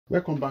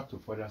Welcome back to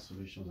Further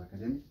Solutions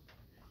Academy.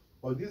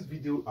 On this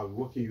video, I'll be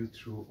walking you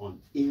through on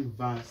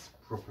inverse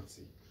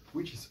property,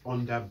 which is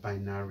under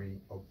binary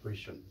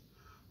operation.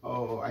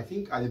 I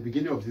think at the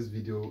beginning of this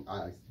video,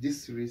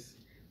 this series,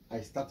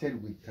 I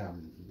started with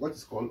what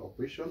is called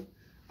operation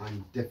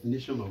and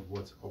definition of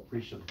what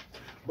operation.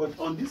 But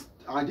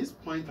at this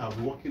point, I'll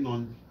be working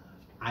on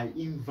an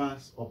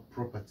inverse of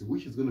property,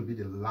 which is going to be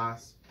the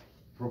last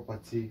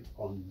property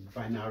on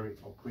binary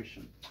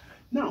operation.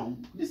 Now,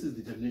 this is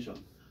the definition.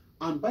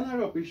 And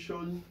binary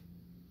operation,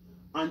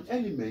 an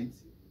element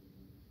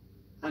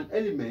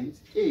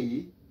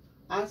A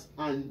as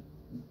an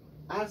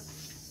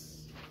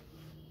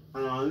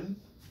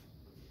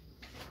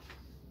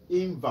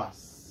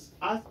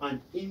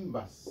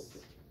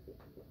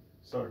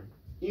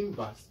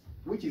inverse,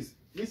 which is,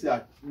 this is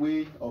a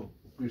way of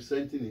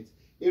presenting it,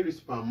 a raised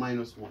to power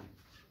minus 1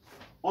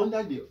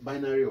 under the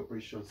binary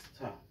operation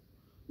star,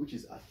 which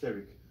is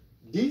asterisk.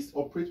 This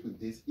operates with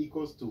this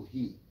equals to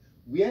E,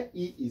 where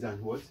E is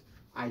an what?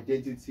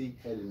 Identity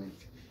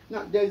element.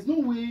 Now, there is no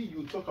way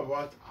you talk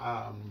about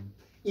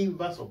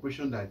inverse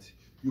operation that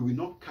you will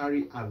not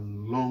carry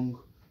along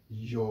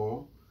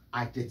your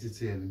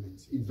identity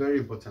elements. It's very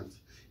important.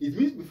 It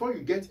means before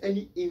you get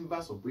any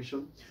inverse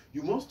operation,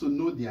 you must to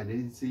know the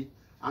identity,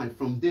 and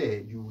from there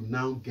you will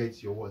now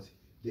get your what?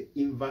 The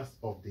inverse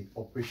of the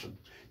operation.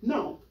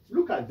 Now,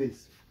 look at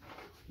this.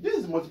 This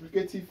is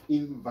multiplicative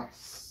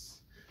inverse.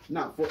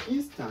 Now, for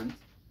instance,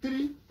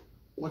 3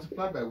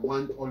 multiplied by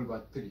 1 all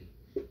over 3.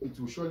 It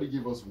will surely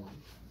give us 1.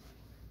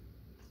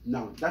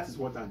 Now, that is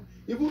what, and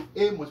even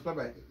A multiplied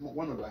by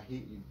 1 over A,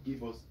 it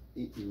gives us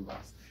A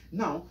inverse.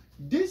 Now,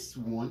 this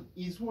one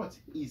is what?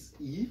 Is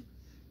E.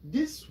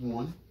 This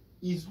one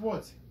is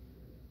what?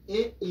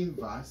 A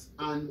inverse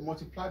and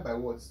multiplied by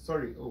what?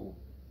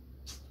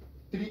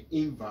 3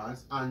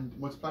 inverse and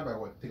multiplied by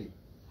what? 3.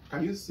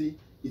 Can you see?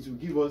 It will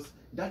give us,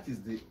 that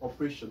is the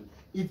operation.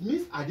 It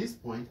means at this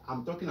point,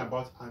 I'm talking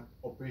about an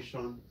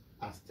operation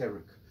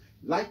asterisk.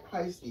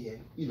 Likewise here,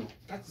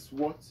 that is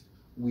what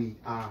we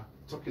are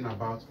talking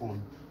about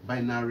on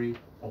binary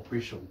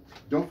operation.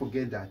 Don't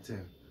forget that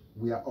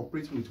we are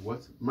operating with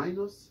what?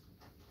 Minus,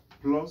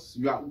 plus.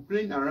 You are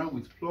playing around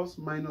with plus,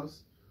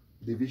 minus,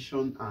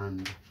 division,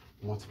 and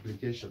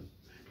multiplication.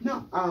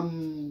 Now,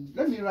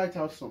 let me write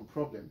out some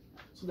problem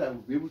so that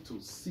we'll be able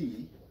to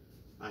see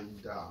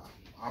and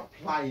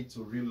apply it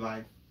to real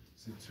life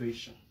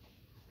situation.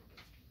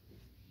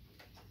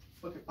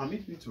 Okay,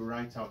 permit me to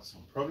write out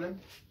some problem.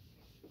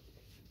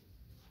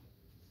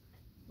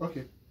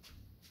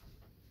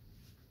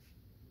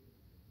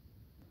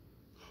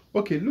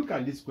 Okay, look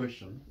at this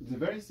question. It's a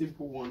very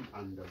simple one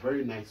and a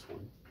very nice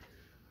one.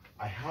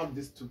 I have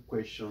these two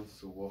questions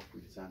to work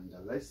with, and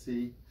let's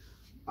see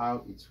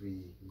how it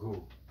will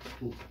go.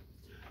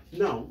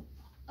 Now,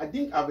 I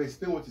think I've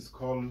explained what is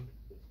called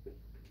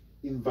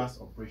inverse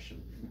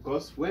operation,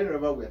 because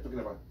wherever we are talking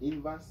about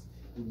inverse,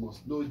 we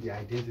must know the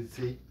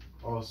identity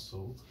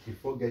also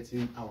before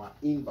getting our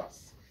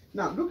inverse.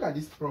 Now, look at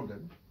this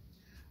problem.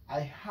 I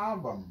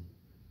have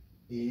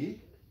A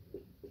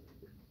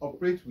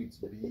operate with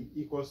B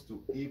equals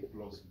to A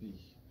plus B.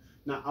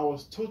 Now, I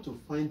was told to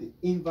find the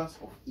inverse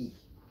of A.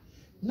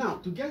 Now,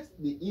 to get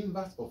the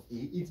inverse of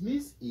A, it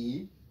means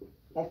A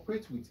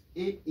operate with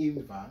A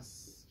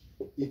inverse,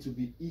 it will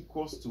be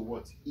equals to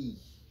what? E.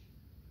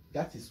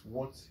 That is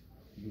what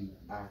we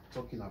are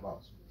talking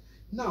about.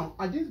 Now,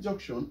 at this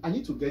junction, I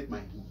need to get my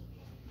E.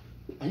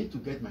 I need to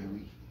get my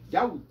V.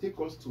 That will take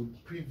us to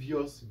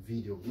previous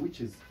video, which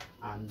is,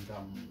 and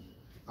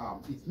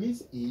it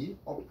means A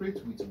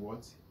operate with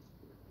what?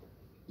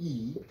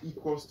 E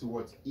equals to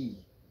what? E,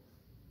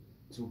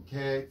 to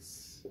get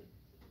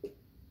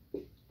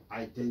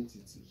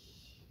identity.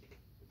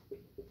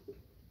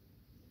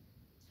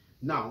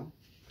 Now,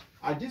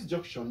 at this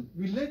junction,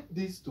 relate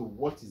this to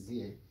what is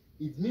here.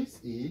 It means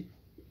A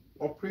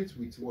operates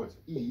with what?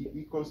 E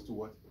equals to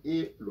what?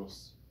 A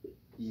plus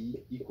E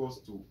equals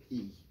to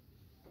E.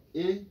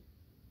 A,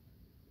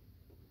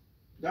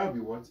 that will be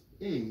what?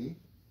 A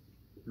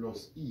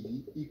plus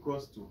E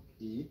equals to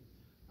A.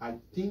 I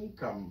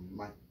think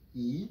my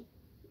E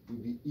will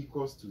be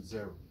equals to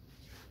 0.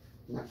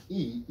 My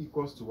E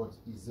equals to what?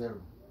 Is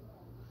 0.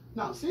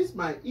 Now, since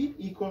my E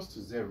equals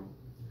to 0,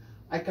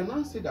 I can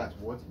now say that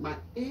what? My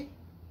A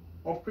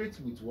operates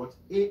with what?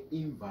 A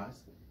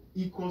inverse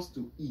equals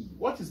to E.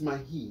 What is my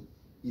E?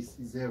 Is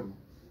 0.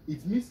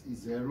 It means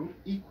 0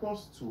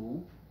 equals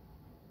to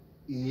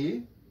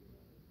A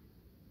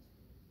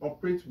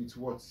operate with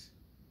what?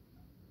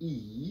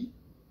 E,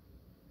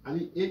 I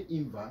mean A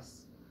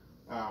inverse,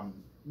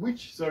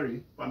 which,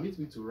 sorry, permit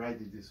me to write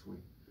it this way,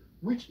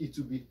 which it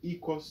will be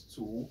equals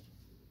to,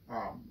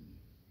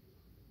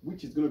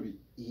 which is going to be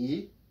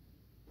A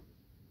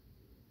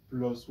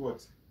plus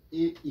what?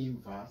 A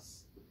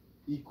inverse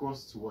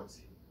equals to what?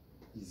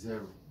 Is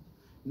 0.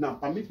 Now,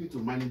 permit me to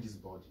manage this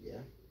board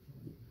here.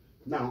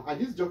 Now, at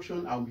this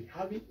junction, I'll be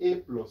having A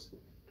plus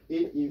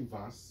A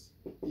inverse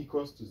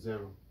equals to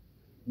 0.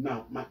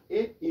 Now, my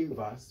A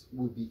inverse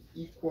will be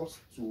equals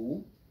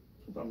to,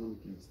 if I'm not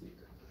making a mistake,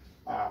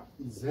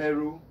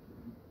 0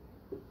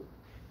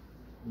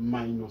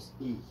 minus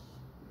A.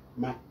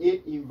 My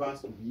A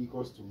inverse will be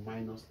equals to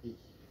minus A.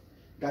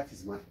 That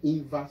is my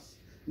inverse.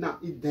 Now,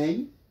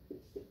 then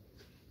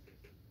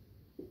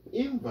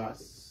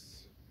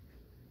inverse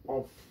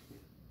of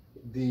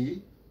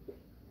the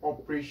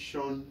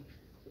operation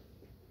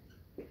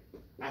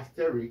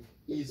asterisk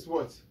is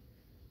what?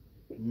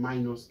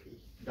 Minus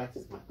A. That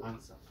is my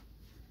answer.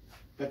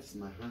 That is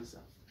my answer.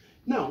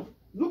 Now,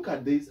 look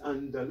at this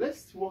and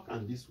let's work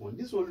on this one.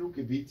 This one look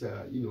a bit,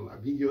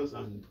 ambiguous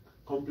and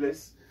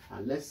complex.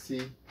 And let's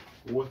see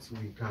what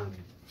we can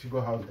figure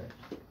out there.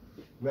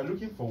 We are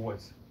looking for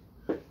what?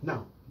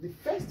 Now, the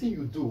first thing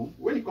you do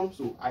when it comes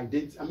to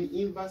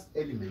inverse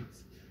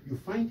elements, you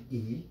find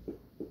A,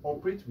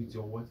 operate with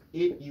your what?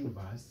 A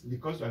inverse,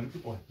 because you are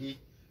looking for A,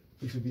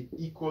 it will be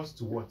equals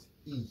to what?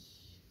 E.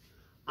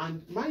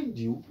 And mind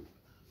you,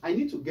 I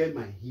need to get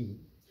my E.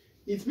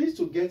 It means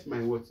to get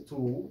my what?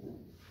 To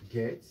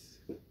get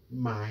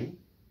my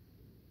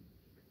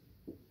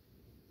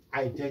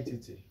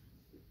identity,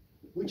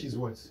 which is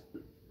what?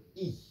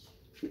 E.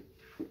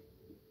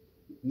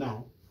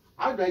 Now,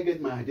 how do I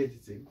get my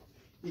identity?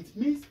 It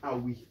means I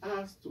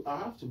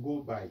have to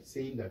go by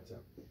saying that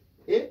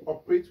A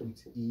operates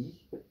with E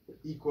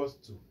equals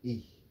to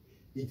A.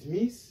 It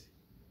means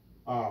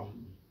 2A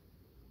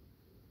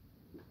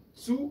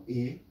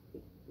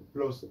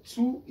plus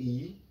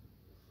 2E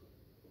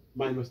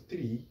minus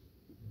 3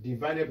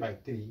 divided by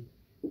 3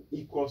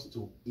 equals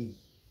to A.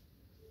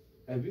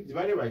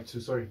 Divided by 2,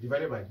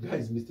 that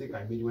is a mistake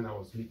I made when I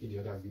was making the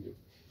other video.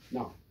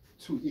 Now,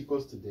 2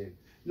 equals to them.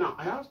 Now,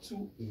 I have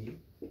 2A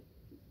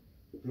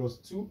plus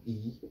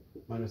 2E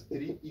minus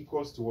 3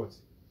 equals to what?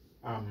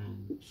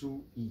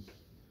 2E.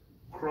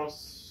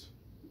 Cross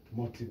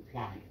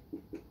multiply.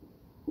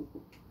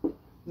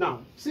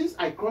 Now, since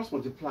I cross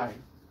multiply,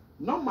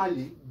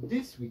 normally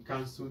this will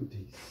cancel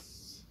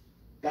this.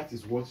 That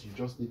is what you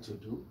just need to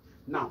do.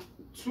 Now,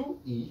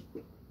 2E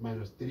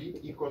minus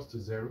 3 equals to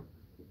 0.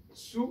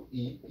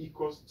 2E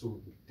equals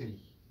to 3.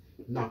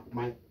 Now,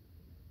 my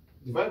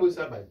divide both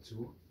sides by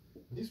 2.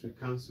 This will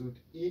cancel.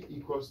 E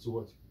equals to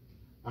what?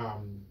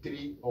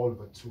 3 all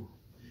over 2.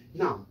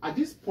 Now, at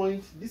this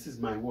point, this is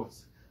my what?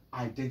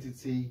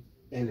 Identity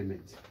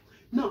element.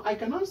 Now, I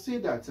cannot say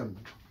that,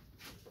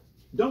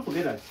 don't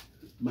forget that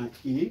my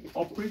A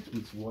operates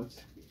with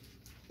what?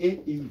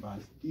 A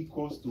inverse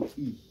equals to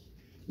E.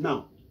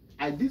 Now,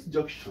 at this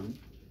junction,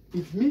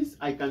 it means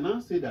I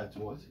cannot say that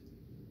what?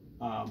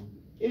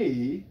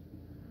 A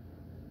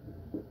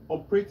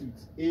operates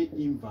with A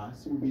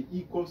inverse will be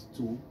equals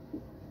to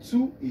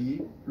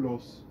 2A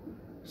plus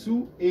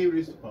 2A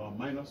raised to power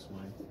minus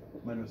 1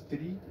 minus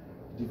 3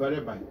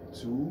 divided by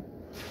 2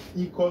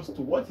 equals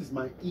to what is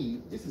my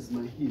E? This is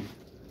my E.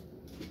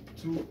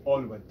 2 all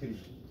over 3.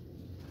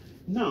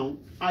 Now,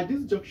 at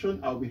this junction,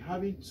 I'll be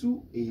having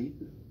 2A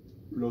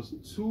plus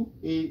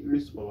 2A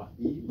raised to power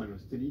E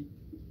minus 3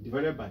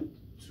 divided by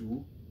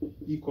 2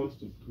 equals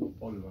to 2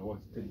 all over what?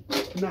 3.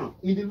 Now,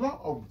 in the law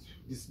of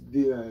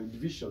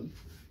division,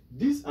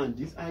 this and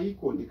this are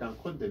equal. They can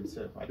cut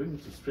themselves. I don't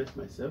need to stress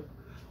myself.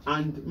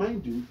 And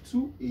mind you,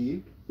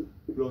 2A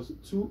plus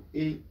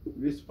 2A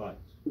raised to power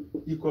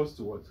equals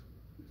to what?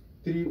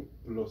 3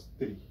 plus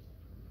 3.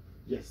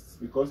 Yes,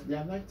 because they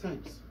are like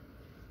times.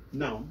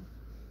 Now,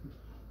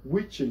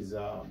 which is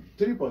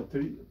 3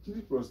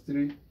 plus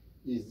 3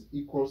 is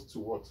equals to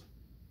what?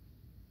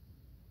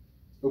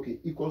 Okay,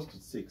 equals to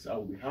 6. I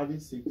will be having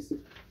 6.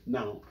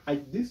 Now,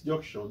 at this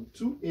junction,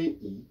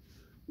 2AE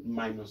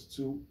minus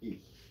 2A.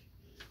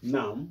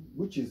 Now,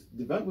 which is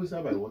divided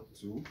by what?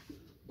 2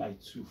 by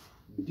 2.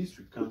 This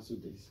will cancel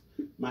this.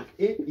 My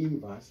A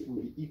inverse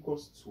will be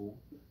equals to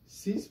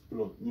 6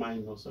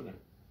 minus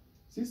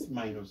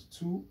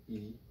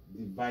 2E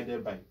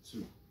divided by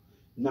 2.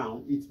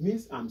 Now, it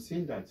means I'm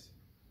saying that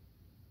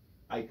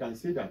I can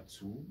say that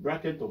 2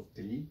 bracket of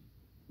 3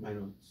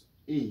 minus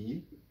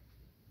A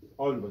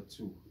all over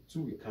 2.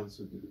 2 will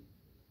cancel the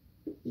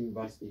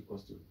inverse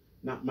equals to.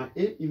 Now, my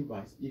A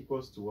inverse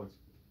equals to what?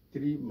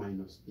 3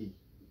 minus A.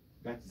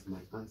 That is my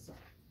answer.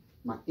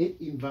 My A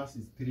inverse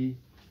is 3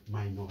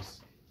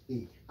 minus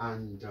A.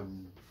 And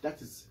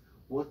that is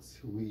what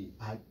we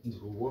had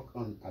to work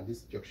on at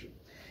this junction.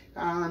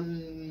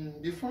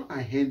 And before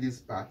I end this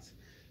part,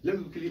 let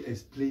me quickly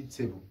explain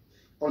table.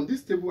 On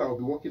this table,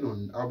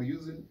 I'll be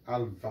using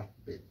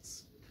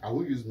alphabets. I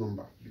won't use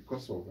number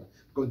because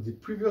the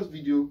previous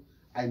video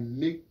I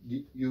make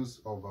the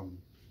use of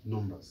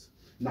numbers.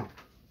 Now,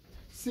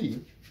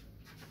 see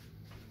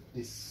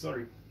this.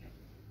 Sorry.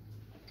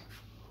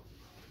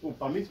 Oh,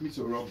 permit me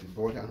to rub the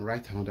board and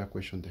write another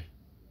question there.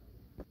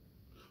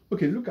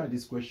 Okay, look at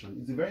this question.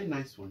 It's a very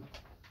nice one.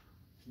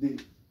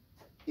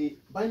 A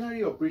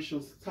binary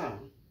operation star,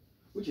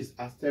 which is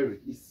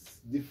asterisk, is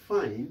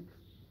defined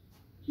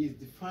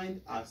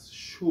as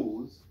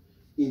shows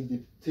in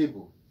the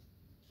table.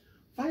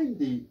 Find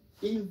the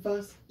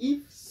inverse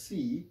if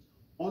C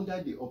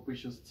under the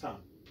operation star.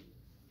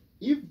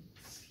 If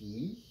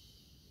C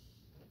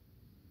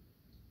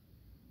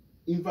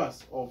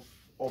inverse of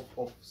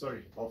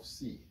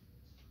C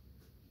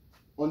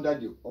under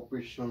the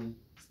operation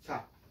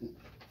star.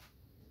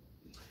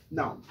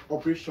 Now,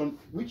 operation,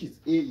 which is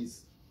A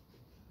is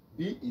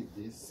B is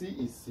this, C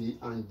is C,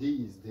 and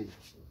D is D.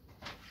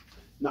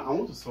 Now, I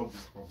want to solve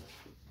this problem.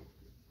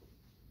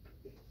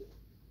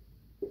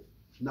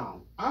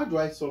 Now, how do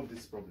I solve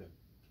this problem?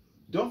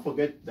 Don't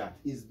forget that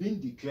it's been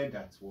declared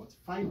that what?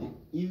 Find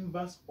the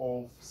inverse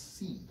of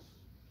C.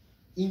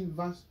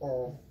 Inverse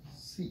of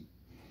C.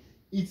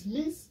 It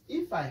means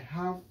if I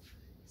have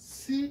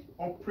C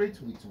operate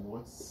with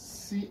what?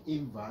 C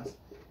inverse,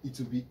 it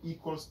will be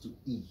equals to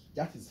E.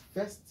 That is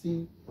first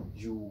thing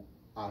you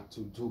are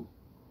to do.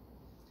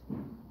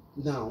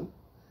 Now,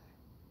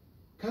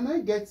 can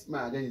I get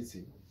my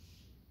identity?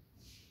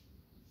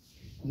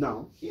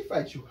 Now, if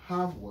I should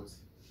have what?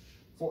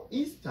 For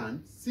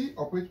instance, C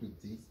operate with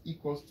this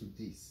equals to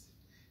this.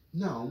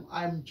 Now,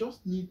 I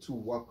just need to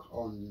work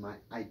on my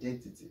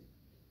identity.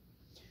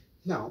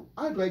 Now,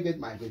 how do I get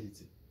my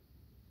identity?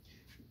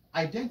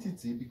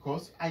 Identity,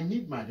 because I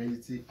need my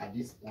identity at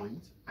this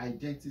point,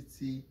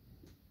 identity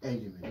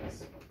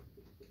elements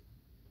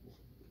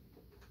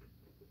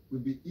will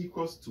be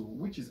equals to,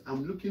 which is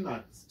I'm looking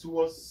at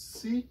towards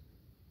C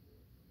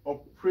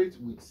operate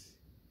with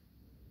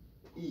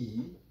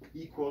E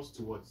equals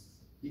to what?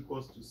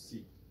 Equals to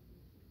C.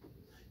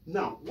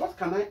 Now, what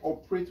can I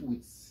operate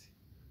with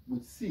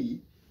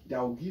C that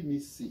will give me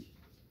C?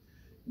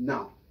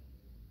 Now,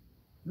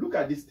 look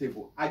at this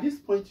table. At this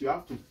point, you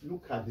have to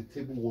look at the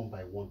table one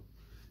by one.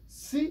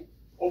 C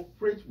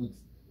operate with,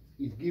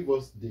 it gives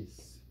us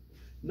this.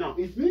 Now,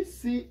 it means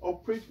C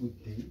operate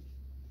with D,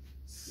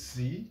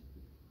 C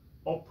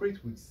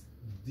operate with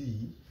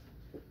D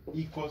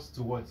equals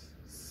to what?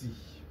 C.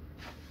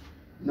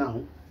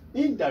 Now,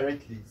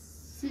 indirectly,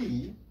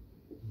 C,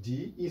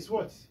 D is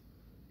what?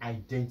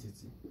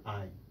 Identity.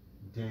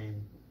 Identity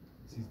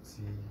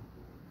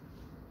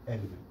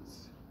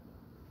elements.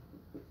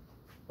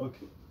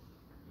 Okay.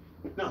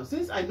 Now,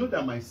 since I know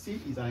that my C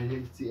is an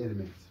identity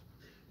element,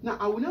 now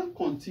I will now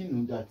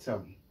continue that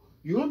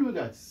you all know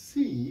that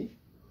C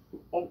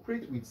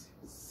operate with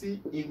C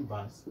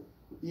inverse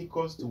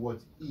equals to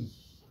what? E.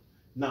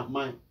 Now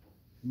my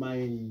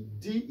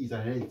D is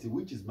an identity,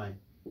 which is my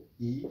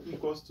E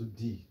equals to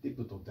D. Take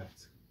note of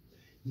that.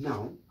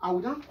 Now I will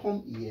now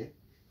come here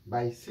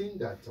by saying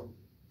that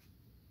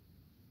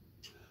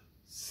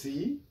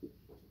C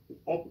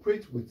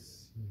operate with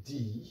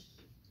D.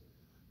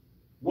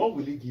 What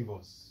will it give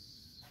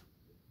us?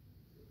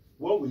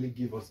 What will it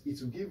give us? It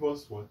will give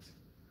us what?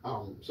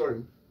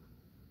 Sorry.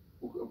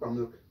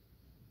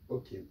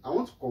 Okay, I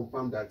want to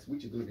confirm that,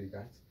 which is going to be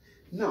that.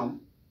 Now,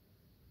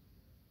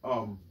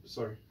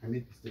 sorry, I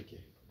made a mistake here.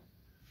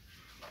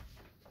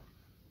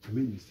 I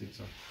made a mistake,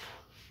 sir.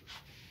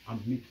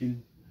 I'm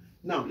making.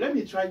 Now, let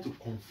me try to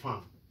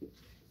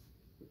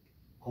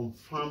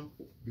confirm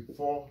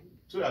before,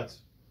 so that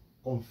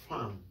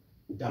confirm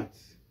that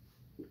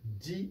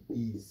D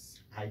is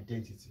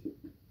identity.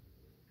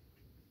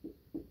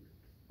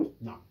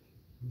 Now,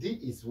 D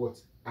is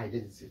what?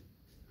 Identity.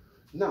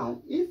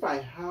 Now, if I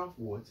have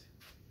what?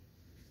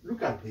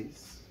 Look at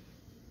this.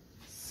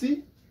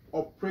 C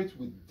operate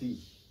with D.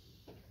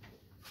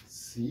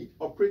 C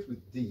operate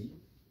with D.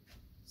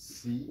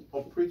 C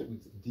operate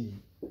with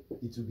D.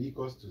 It will be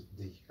equals to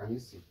D. Can you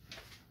see?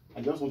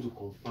 I just want to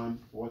confirm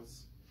what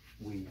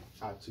we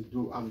are to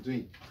do. I'm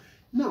doing.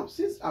 Now,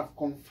 since I've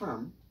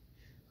confirmed,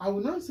 I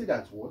will now say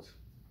that what?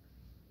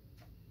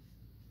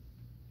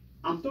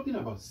 I'm talking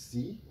about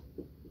C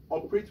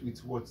operate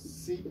with what?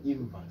 C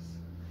inverse.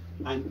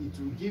 And it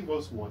will give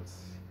us what?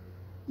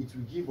 It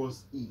will give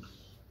us E.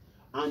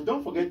 And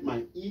don't forget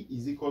my E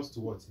is equals to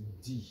what?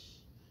 D.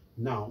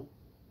 Now,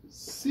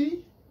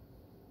 C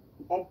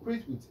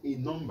operate with a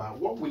number.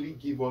 What will it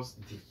give us?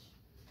 D.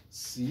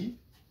 C,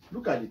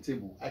 look at the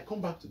table. I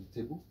come back to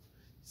the table.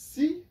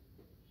 C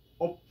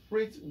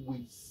operate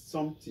with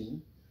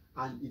something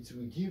and it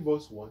will give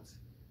us what?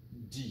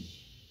 D.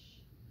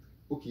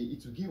 Okay,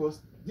 it will give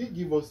us, D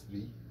give us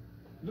 3.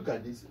 Look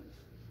at this.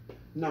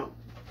 Now,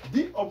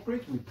 D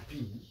operate with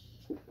B,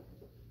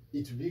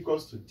 it will be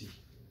equals to D.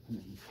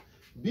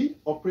 B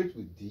operate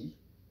with D,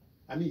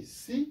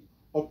 C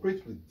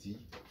operate with D,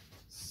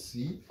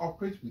 C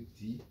operate with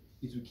D,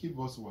 it will give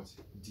us what?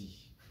 D.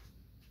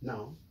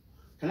 Now,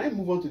 can I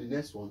move on to the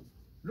next one?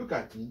 Look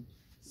at me.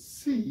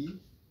 C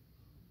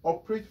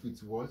operate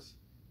with what?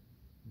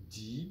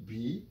 D,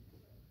 B,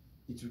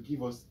 it will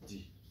give us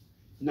D.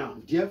 Now,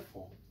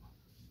 therefore,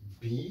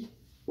 B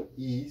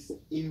is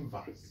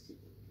inverse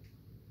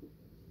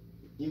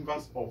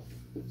of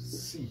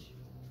C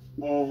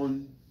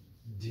on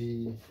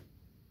the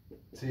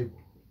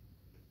table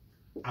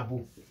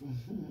above.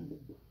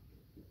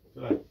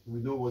 So that we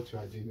know what you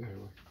are doing very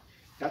well.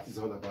 That is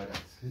all about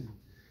that.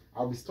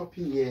 I'll be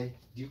stopping here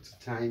due to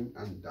time,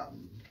 and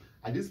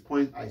at this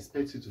point I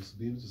expect you to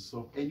be able to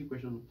solve any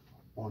question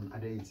on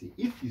identity.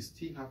 If you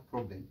still have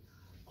problem,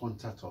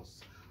 contact us.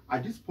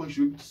 At this point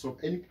you will be able to solve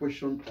any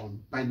question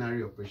on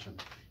binary operation.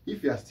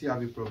 If you are still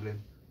having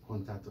problem,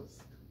 contact us.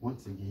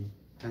 Once again,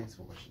 thanks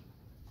for watching.